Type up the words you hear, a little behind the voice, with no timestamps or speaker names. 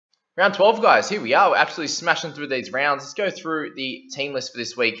Round 12, guys. Here we are. We're absolutely smashing through these rounds. Let's go through the team list for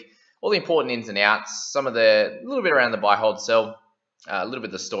this week. All the important ins and outs. Some of a little bit around the buy, hold, sell. A little bit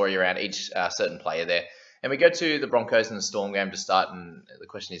of the story around each certain player there. And we go to the Broncos and the Storm game to start. And the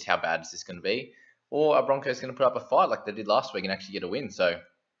question is, how bad is this going to be? Or are Broncos going to put up a fight like they did last week and actually get a win? So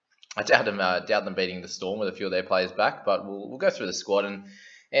I doubt them beating the Storm with a few of their players back. But we'll go through the squad.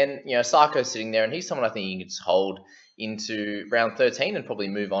 And you know, Sarko's sitting there, and he's someone I think you can just hold into round 13 and probably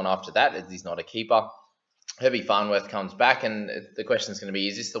move on after that, as he's not a keeper. Herbie Farnworth comes back, and the question is going to be,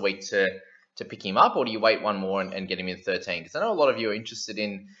 is this the week to pick him up, or do you wait one more and get him in 13? Because I know a lot of you are interested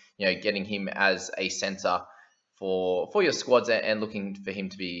in getting him as a centre for your squads and looking for him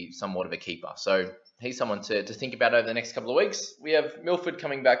to be somewhat of a keeper. So he's someone to think about over the next couple of weeks. We have Milford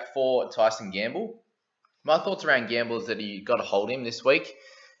coming back for Tyson Gamble. My thoughts around Gamble is that you've got to hold him this week.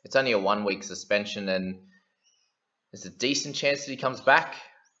 It's only a 1-week suspension, and there's a decent chance that he comes back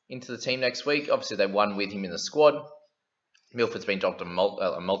into the team next week. Obviously, they won with him in the squad. Milford's been dropped a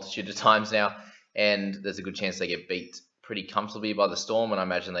multitude of times now, and there's a good chance they get beat pretty comfortably by the Storm, and I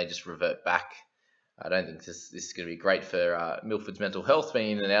imagine they just revert back. I don't think this is going to be great for Milford's mental health,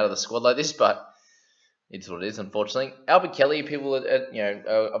 being in and out of the squad like this, but it's what it is, unfortunately. Albert Kelly, people are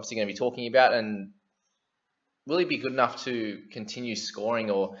obviously going to be talking about, and will he be good enough to continue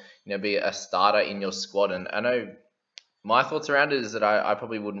scoring or be a starter in your squad? And I know my thoughts around it is that I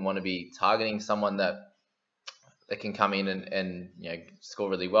probably wouldn't want to be targeting someone that can come in and score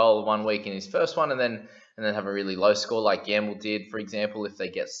really well 1 week in his first one and then have a really low score like Gamble did, for example. If they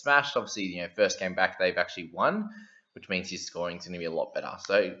get smashed, obviously first game back they've actually won, which means his scoring is going to be a lot better.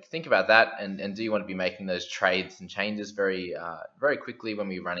 So think about that, and do you want to be making those trades and changes very quickly when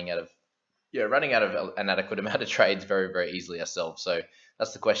we're running out of an adequate amount of trades very, very easily ourselves. So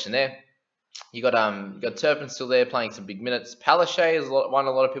that's the question there. You got Turpin still there playing some big minutes. Palaszczuk is one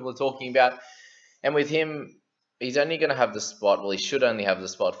a lot of people are talking about, and with him, he's only going to have the spot. Well, he should only have the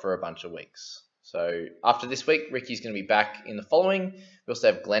spot for a bunch of weeks. So after this week, Ricky's going to be back in the following. We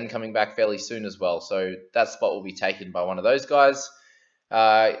also have Glenn coming back fairly soon as well. So that spot will be taken by one of those guys.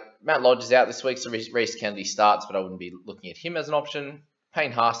 Matt Lodge is out this week, so Reece Kennedy starts, but I wouldn't be looking at him as an option.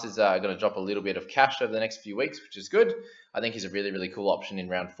 Payne Haas is going to drop a little bit of cash over the next few weeks, which is good. I think he's a really, really cool option in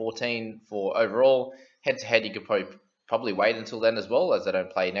round 14 for overall. Head-to-head, you could probably wait until then as well, as they don't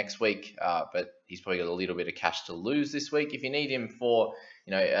play next week. But he's probably got a little bit of cash to lose this week. If you need him for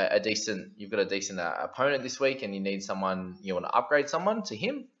you've got a decent opponent this week, and you need someone, you want to upgrade someone to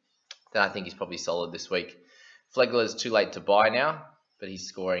him, then I think he's probably solid this week. Flegler's too late to buy now, but he's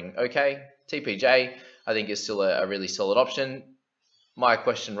scoring okay. TPJ, I think, is still a really solid option. My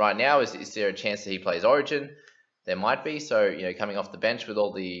question right now is there a chance that he plays Origin? There might be. So, coming off the bench with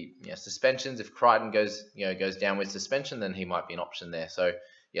all the suspensions, if Crichton goes down with suspension, then he might be an option there. So,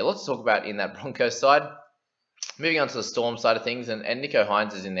 yeah, lots to talk about in that Broncos side. Moving on to the Storm side of things, and Nico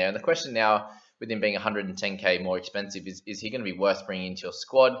Hines is in there. And the question now, with him being 110k more expensive, is he going to be worth bringing into your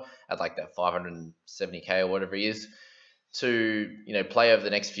squad at like that 570k or whatever he is to, play over the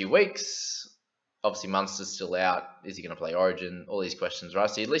next few weeks? Obviously, Munster's still out. Is he going to play Origin? All these questions, right?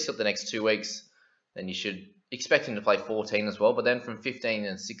 So you at least got the next 2 weeks. Then you should expect him to play 14 as well. But then from 15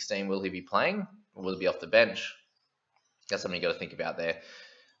 and 16, will he be playing? Or will he be off the bench? That's something you got to think about there.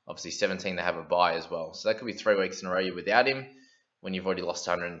 Obviously, 17, they have a bye as well. So that could be 3 weeks in a row you're without him when you've already lost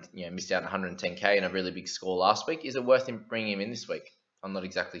 100, missed out on 110k and a really big score last week. Is it worth him bringing him in this week? I'm not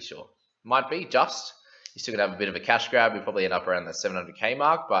exactly sure. Might be, just. You're still going to have a bit of a cash grab. You'll probably end up around that 700k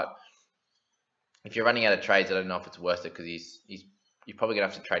mark, but if you're running out of trades, I don't know if it's worth it, because you're probably going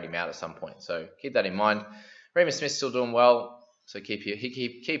to have to trade him out at some point. So keep that in mind. Raymond Smith's still doing well, so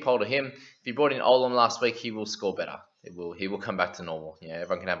keep hold of him. If you brought in Olam last week, he will score better. He will come back to normal.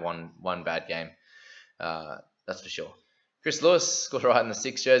 Everyone can have one bad game. That's for sure. Chris Lewis scored right in the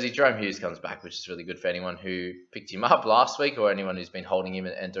 6th jersey. Jerome Hughes comes back, which is really good for anyone who picked him up last week, or anyone who's been holding him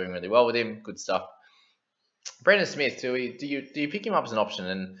and doing really well with him. Good stuff. Brandon Smith, do you pick him up as an option?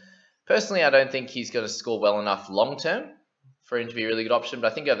 And personally, I don't think he's going to score well enough long term for him to be a really good option,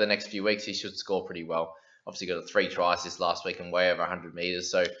 but I think over the next few weeks he should score pretty well. Obviously got 3 tries this last week and way over 100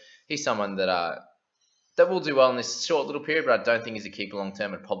 meters, so he's someone that will do well in this short little period, but I don't think he's a keeper long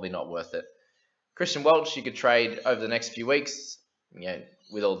term and probably not worth it. Christian Welch, you could trade over the next few weeks.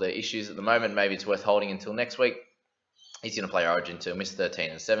 With all the issues at the moment, maybe it's worth holding until next week. He's going to play Origin too, miss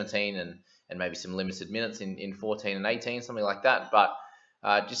 13 and 17 and maybe some limited minutes in 14 and 18, something like that, but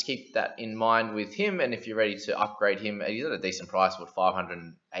just keep that in mind with him, and if you're ready to upgrade him, he's at a decent price,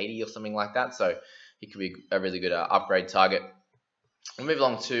 580 or something like that, so he could be a really good upgrade target. We'll move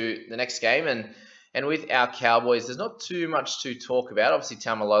along to the next game, and And with our Cowboys, there's not too much to talk about. Obviously,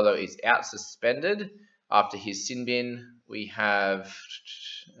 Taumalolo is out suspended after his sin bin. We have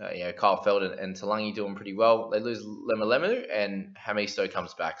Kyle Feld and Talangi doing pretty well. They lose Lemulemu, and Hamiso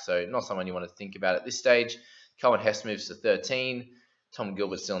comes back. So not someone you want to think about at this stage. Cohen Hess moves to 13. Tom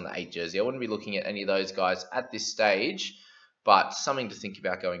Gilbert's still in the 8 jersey. I wouldn't be looking at any of those guys at this stage, but something to think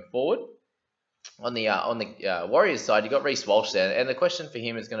about going forward. On the Warriors side, you've got Reece Walsh there, and the question for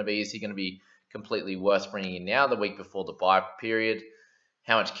him is going to be, is he going to be completely worth bringing in now, the week before the bye period?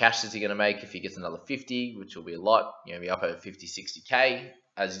 How much cash is he going to make if he gets another 50, which will be a lot, be up over 50, 60K,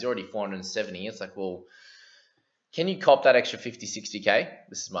 as he's already 470. It's like, well, can you cop that extra 50, 60K?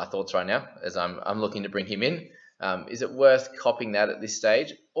 This is my thoughts right now as I'm looking to bring him in. Is it worth copping that at this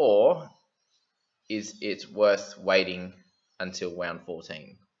stage, or is it worth waiting until round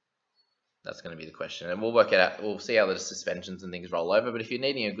 14? That's going to be the question, and we'll work it out. We'll see how the suspensions and things roll over. But if you're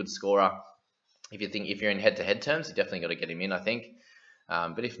needing a good scorer, if you're in head-to-head terms, you definitely got to get him in, I think.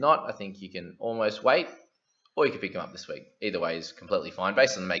 But if not, I think you can almost wait, or you can pick him up this week. Either way is completely fine,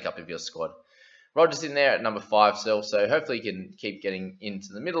 based on the makeup of your squad. Rodgers in there at number 5 still, so hopefully he can keep getting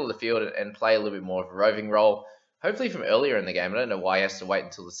into the middle of the field and play a little bit more of a roving role. Hopefully from earlier in the game. I don't know why he has to wait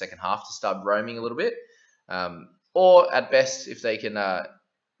until the second half to start roaming a little bit. Or at best, if they can,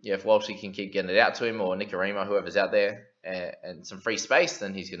 if Walshy can keep getting it out to him, or Nicarima, whoever's out there, and some free space,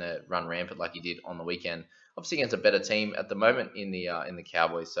 then he's going to run rampant like he did on the weekend. Obviously against a better team at the moment in the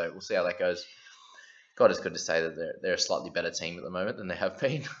Cowboys, so we'll see how that goes. God, it's good to say that they're a slightly better team at the moment than they have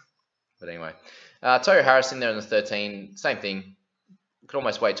been. But anyway, Toyo Harris in there in the 13, same thing. You could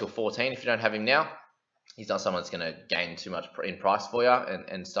almost wait till 14 if you don't have him now. He's not someone that's going to gain too much in price for you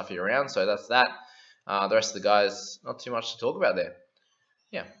and stuff you around, so that's that. The rest of the guys, not too much to talk about there.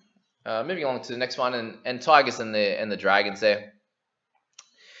 Yeah. Moving along to the next one, and Tigers and the Dragons there.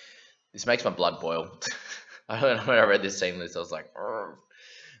 This makes my blood boil. I don't know, when I read this team list, I was like,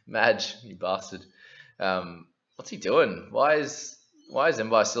 Madge, you bastard. What's he doing? Why is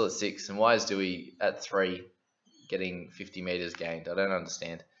Mbai still at 6, and why is Dewey at 3 getting 50 meters gained? I don't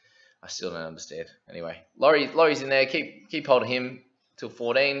understand. I still don't understand. Anyway, Laurie's in there. Keep hold of him till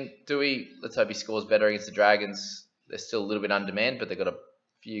 14. Dewey, let's hope he scores better against the Dragons. They're still a little bit undemand, but they've got a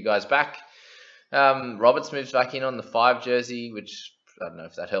few guys back. Roberts moves back in on the 5 jersey, which I don't know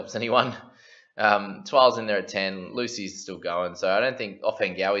if that helps anyone. Twirl's in there at 10. Lucy's still going, so I don't think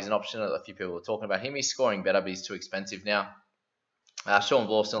offhand Gowie's an option. A few people were talking about him. He's scoring better, but he's too expensive now. Sean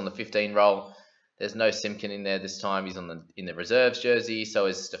Bloor still in the 15 role. There's no Simkin in there this time. He's in the reserves jersey. So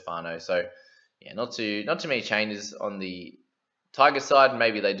is Stefano. So yeah, not too many changes on the Tigers side.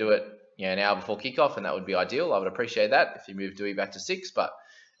 Maybe they do it an hour before kickoff, and that would be ideal. I would appreciate that if you move Dewey back to 6. But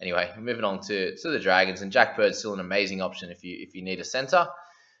anyway, moving on to the Dragons, and Jack Bird's still an amazing option if you need a centre.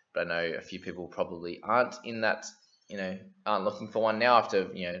 But I know a few people probably aren't in that, aren't looking for one now after,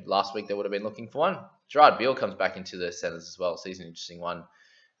 last week they would have been looking for one. Gerard Beale comes back into the centres as well, so he's an interesting one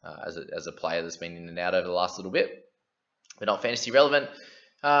as a player that's been in and out over the last little bit, but not fantasy relevant.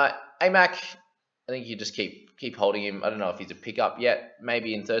 AMAC, I think you just keep holding him. I don't know if he's a pickup yet,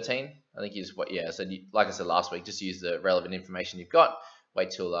 maybe in 13. I think he's so like I said last week, just use the relevant information you've got.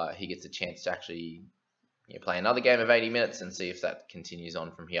 Wait till he gets a chance to actually play another game of 80 minutes and see if that continues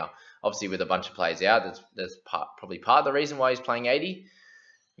on from here. Obviously, with a bunch of players out, that's probably part of the reason why he's playing 80.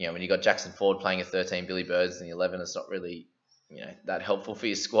 When you got Jackson Ford playing a 13, Billy Birds in the 11, it's not really that helpful for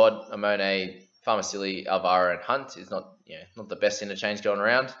your squad. Amone, Farmasili, Alvaro, and Hunt is not the best interchange going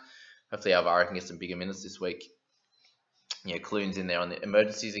around. Hopefully Alvaro can get some bigger minutes this week. Clune's in there on the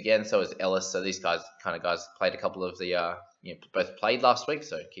emergencies again, so is Ellis. So these guys played a couple of the both played last week,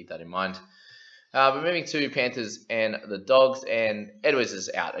 so keep that in mind. But moving to Panthers and the Dogs, and Edwards is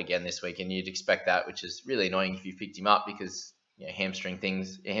out again this week, and you'd expect that, which is really annoying if you picked him up because hamstring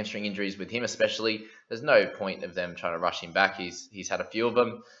injuries with him especially. There's no point of them trying to rush him back. He's had a few of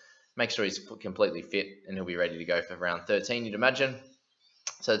them. Make sure he's completely fit, and he'll be ready to go for round 13, you'd imagine.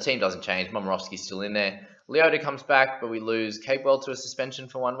 So the team doesn't change. Momorowski's still in there. Leota comes back, but we lose Capewell to a suspension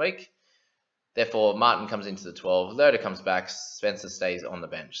for 1 week. Therefore, Martin comes into the 12. Leota comes back. Spencer stays on the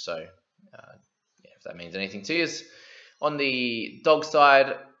bench. So, if that means anything to you. On the Dog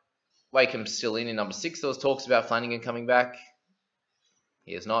side, Wakeham's still in number 6. There was talks about Flanagan coming back.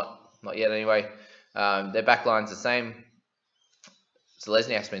 He is not yet anyway. Their backline's the same. So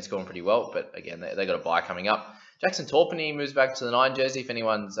Lesniak's been scoring pretty well, but again, they got a bye coming up. Jackson Torpany moves back to the 9 jersey. If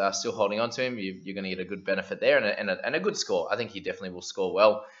anyone's still holding on to him, you're going to get a good benefit there and a good score. I think he definitely will score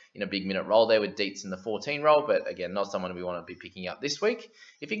well in a big minute role there with Dietz in the 14 role, but again, not someone we want to be picking up this week.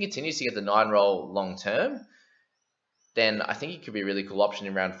 If he continues to get the 9 role long term, then I think he could be a really cool option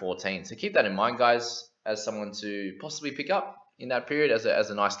in round 14. So keep that in mind, guys, as someone to possibly pick up in that period as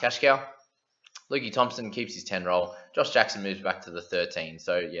a nice cash cow. Lukey Thompson keeps his 10 role. Josh Jackson moves back to the 13.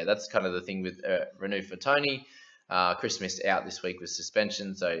 So, yeah, that's kind of the thing with Renew for Tony. Chris missed out this week with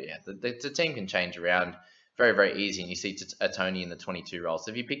suspension. So, yeah, the team can change around very, very easy. And you see a Tony in the 22 role.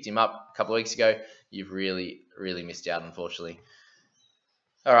 So, if you picked him up a couple of weeks ago, you've really, really missed out, unfortunately.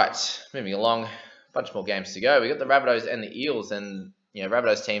 All right, moving along. A bunch more games to go. We got the Rabbitohs and the Eels. And,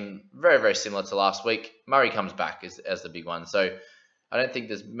 Rabbitohs team, very, very similar to last week. Murray comes back as the big one. So, I don't think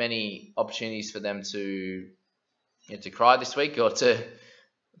there's many opportunities for them to cry this week or to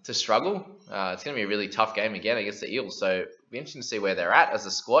struggle. It's going to be a really tough game again against the Eels. So it'll be interesting to see where they're at as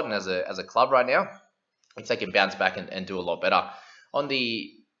a squad and as a club right now. If they can bounce back and do a lot better. On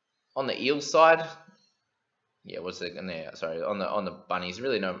the Eels side, what's it in there? Sorry, on the Bunnies,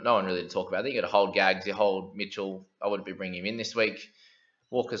 really no one really to talk about. I think you got to hold Gags, you hold Mitchell. I wouldn't be bringing him in this week.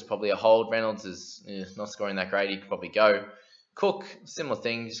 Walker's probably a hold. Reynolds is not scoring that great. He could probably go. Cook, similar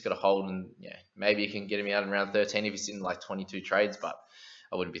thing, just got to hold, and maybe you can get him out in round 13 if he's in like 22 trades, but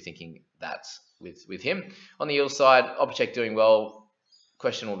I wouldn't be thinking that with him. On the Eels side, Opacek doing well.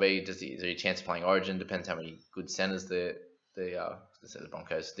 Question will be, is there a chance of playing Origin? Depends how many good centers the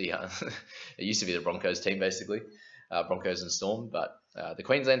Broncos. It used to be the Broncos team basically, Broncos and Storm, but the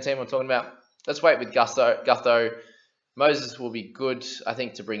Queensland team we're talking about. Let's wait with Gutho. Moses will be good, I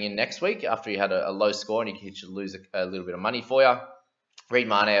think, to bring in next week after he had a low score and he should lose a little bit of money for you. Reid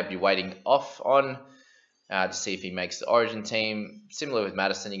Mane, I'd be waiting off on to see if he makes the Origin team. Similar with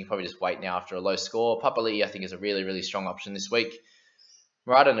Madison, you can probably just wait now after a low score. Papali'i, I think, is a really, really strong option this week.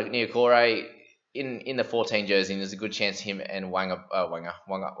 Murata Niokore in the 14 jersey, and there's a good chance him and Wanga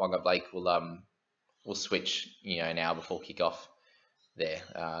Blake will switch, now before kickoff. There.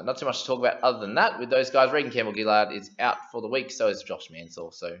 Not too much to talk about other than that with those guys. Regan Campbell-Gillard is out for the week, so is Josh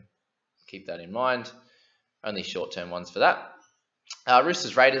Mansell, so keep that in mind. Only short-term ones for that.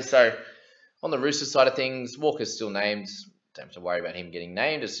 Roosters Raiders, so on the Roosters side of things, Walker's still named. Don't have to worry about him getting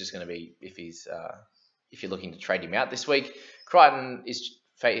named. It's just going to be if you're looking to trade him out this week. Crichton is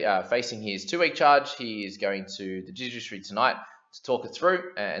facing his 2-week charge. He is going to the judiciary tonight to talk it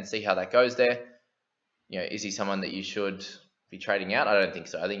through and see how that goes there. Is he someone that you should be trading out? I don't think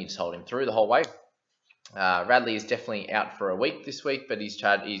so. I think you just hold him through the whole way. Radley is definitely out for a week this week, but he's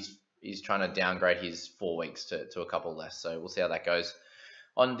trying to downgrade his 4 weeks to a couple less. So we'll see how that goes.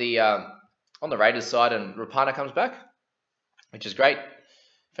 On the Raiders side, and Rapana comes back, which is great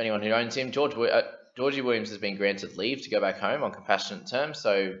for anyone who owns him. Georgie Williams has been granted leave to go back home on compassionate terms.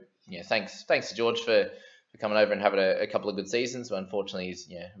 So thanks to George for coming over and having a couple of good seasons. But unfortunately, he's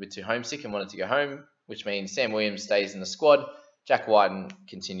a bit too homesick and wanted to go home, which means Sam Williams stays in the squad. Jack Whiten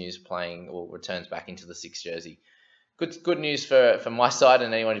continues playing or returns back into the 6 jersey. Good news for my side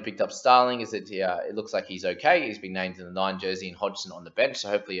and anyone who picked up Starling is that it looks like he's okay. He's been named in the 9 jersey and Hodgson on the bench, so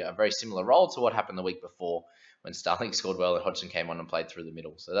hopefully a very similar role to what happened the week before when Starling scored well and Hodgson came on and played through the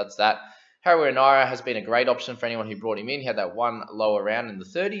middle. So that's that. Harry Naira has been a great option for anyone who brought him in. He had that one lower round in the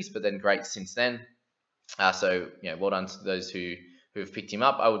 30s, but then great since then. So well done to those who have picked him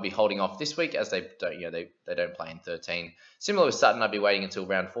up. I would be holding off this week as they don't play in 13. Similar with Sutton, I'd be waiting until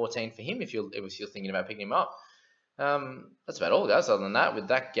round 14 for him if you're thinking about picking him up. That's about all, guys, other than that with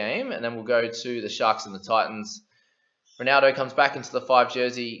that game. And then we'll go to the Sharks and the Titans. Ronaldo comes back into the 5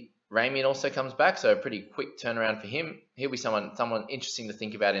 jersey. Ramian also comes back, so a pretty quick turnaround for him. He'll be someone interesting to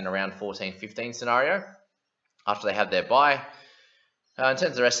think about in a round 14-15 scenario after they have their bye. In terms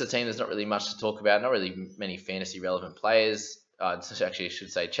of the rest of the team, there's not really much to talk about. Not really many fantasy relevant players. Actually, I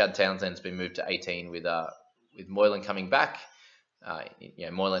should say Chad Townsend's been moved to 18 with Moylan coming back.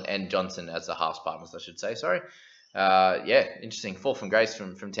 Moylan and Johnson as the halves partners, I should say. Sorry. Interesting. Fall from grace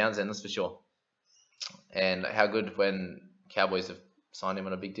from Townsend, that's for sure. And how good when Cowboys have signed him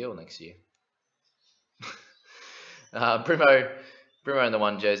on a big deal next year. Brimo in the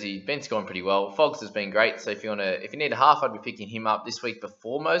 1 jersey, been scoring pretty well. Fogs has been great, so if you need a half, I'd be picking him up this week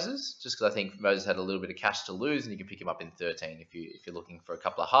before Moses, just because I think Moses had a little bit of cash to lose, and you can pick him up in 13 if you're looking for a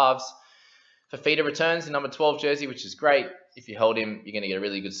couple of halves. Fafita returns in number 12 jersey, which is great. If you hold him, you're going to get a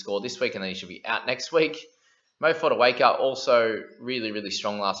really good score this week, and then he should be out next week. Mo Fotuaika also really, really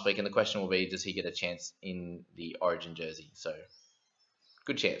strong last week, and the question will be, does he get a chance in the Origin jersey? So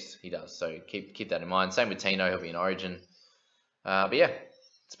good chance he does. So keep that in mind. Same with Tino, he'll be in Origin. But yeah,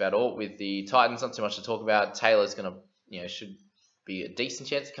 that's about all with the Titans. Not too much to talk about. Taylor's going to, should be a decent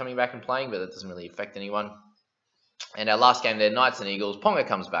chance of coming back and playing, but that doesn't really affect anyone. And our last game there, Knights and Eagles. Ponga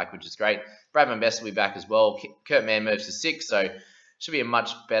comes back, which is great. Bradman Best will be back as well. Kurt Mann moves to 6, so should be a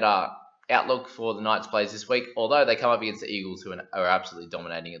much better outlook for the Knights plays this week, although they come up against the Eagles, who are absolutely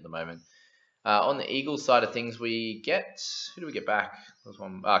dominating at the moment. On the Eagles side of things, we get, who do we get back?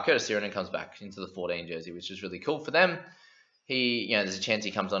 Curtis Sironen comes back into the 14 jersey, which is really cool for them. There's a chance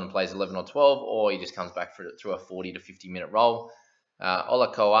he comes on and plays 11 or 12, or he just comes back through a 40 to 50 minute role.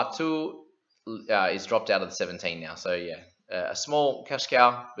 Ola Koatu is dropped out of the 17 now, so yeah, a small cash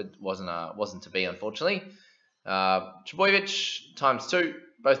cow, but wasn't to be, unfortunately. Trebojevic ×2,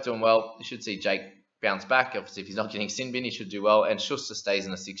 both doing well. You should see Jake bounce back. Obviously, if he's not getting sin bin, he should do well. And Schuster stays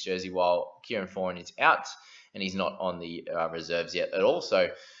in the 6 jersey while Kieran Foran is out, and he's not on the reserves yet at all. So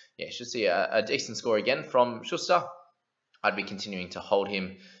yeah, should see a decent score again from Schuster. I'd be continuing to hold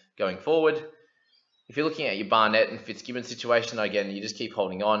him going forward. If you're looking at your Barnett and Fitzgibbon situation, again, you just keep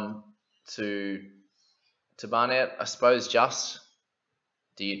holding on to Barnett. I suppose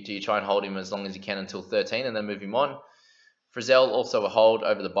do you try and hold him as long as you can until 13 and then move him on? Frizzell also a hold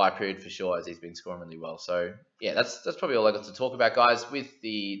over the bye period for sure, as he's been scoring really well. So yeah, that's probably all I got to talk about, guys, with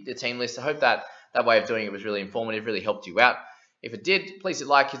the team list. I hope that way of doing it was really informative, really helped you out. If it did, please hit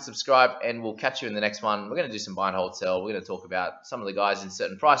like, hit subscribe, and we'll catch you in the next one. We're going to do some buy and hold sell. We're going to talk about some of the guys in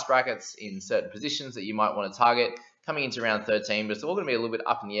certain price brackets, in certain positions that you might want to target coming into round 13. But it's all going to be a little bit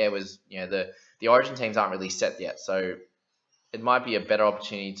up in the air. The Origin teams aren't really set yet, so it might be a better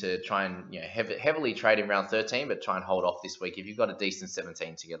opportunity to try and heavily trade in round 13, but try and hold off this week if you've got a decent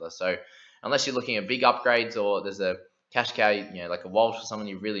 17 together. So unless you're looking at big upgrades or there's a cash cow, like a Walsh or someone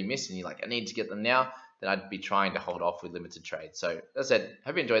you really miss and you're like, I need to get them now, then I'd be trying to hold off with limited trades. So as I said,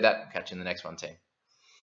 hope you enjoyed that. Catch you in the next one, team.